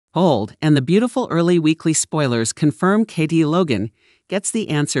Bold and the beautiful early weekly spoilers confirm Katie Logan gets the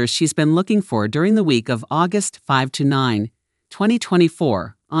answers she's been looking for during the week of August 5 to 9,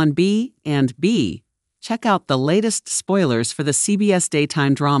 2024 on B&B. Check out the latest spoilers for the CBS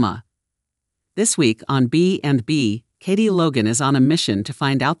daytime drama. This week on B&B, Katie Logan is on a mission to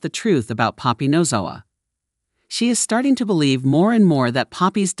find out the truth about Poppy Nozawa. She is starting to believe more and more that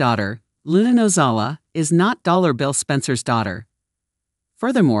Poppy's daughter, Luna Nozawa, is not Dollar Bill Spencer's daughter.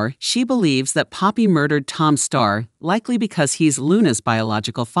 Furthermore, she believes that Poppy murdered Tom Starr, likely because he's Luna's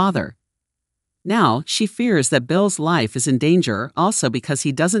biological father. Now, she fears that Bill's life is in danger also because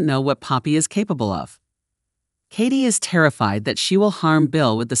he doesn't know what Poppy is capable of. Katie is terrified that she will harm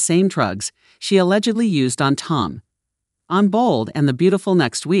Bill with the same drugs she allegedly used on Tom. On Bold and the Beautiful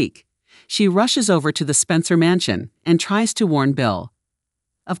next week, she rushes over to the Spencer mansion and tries to warn Bill.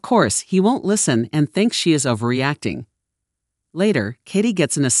 Of course, he won't listen and thinks she is overreacting. Later, Katie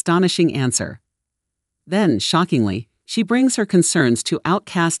gets an astonishing answer. Then, shockingly, she brings her concerns to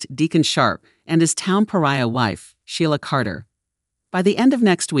outcast Deacon Sharp and his town pariah wife, Sheila Carter. By the end of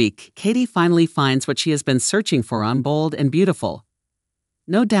next week, Katie finally finds what she has been searching for on Bold and Beautiful.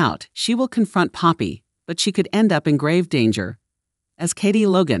 No doubt, she will confront Poppy, but she could end up in grave danger. As Katie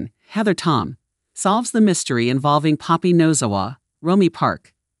Logan, Heather Tom, solves the mystery involving Poppy Nozawa, Romy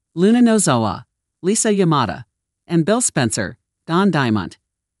Park, Luna Nozawa, Lisa Yamada, and Bill Spencer, Don Diamond.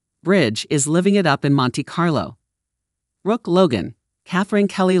 Bridge is living it up in Monte Carlo. Brooke Logan, Catherine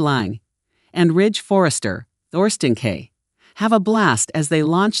Kelly Lang, and Ridge Forrester, Thorsten Kaye, have a blast as they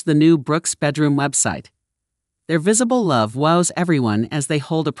launch the new Brooke's Bedroom website. Their visible love wows everyone as they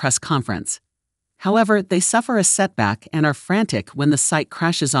hold a press conference. However, they suffer a setback and are frantic when the site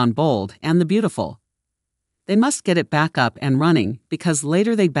crashes on Bold and the Beautiful. They must get it back up and running because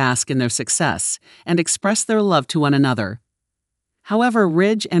later they bask in their success and express their love to one another. However,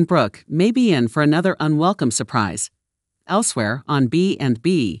 Ridge and Brooke may be in for another unwelcome surprise. Elsewhere on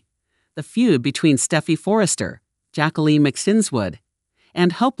B&B, the feud between Steffy Forrester, Jacqueline McSinswood,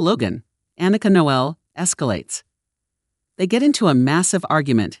 and Hope Logan, Annika Noel, escalates. They get into a massive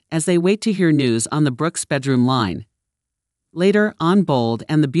argument as they wait to hear news on the Brooke's Bedroom line. Later on Bold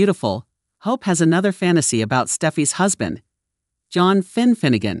and the Beautiful, Hope has another fantasy about Steffy's husband, John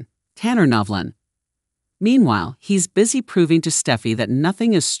Finnegan, Tanner Novlan. Meanwhile, he's busy proving to Steffy that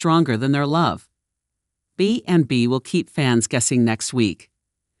nothing is stronger than their love. B&B will keep fans guessing next week.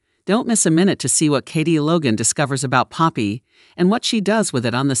 Don't miss a minute to see what Katie Logan discovers about Poppy and what she does with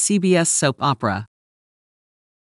it on the CBS soap opera.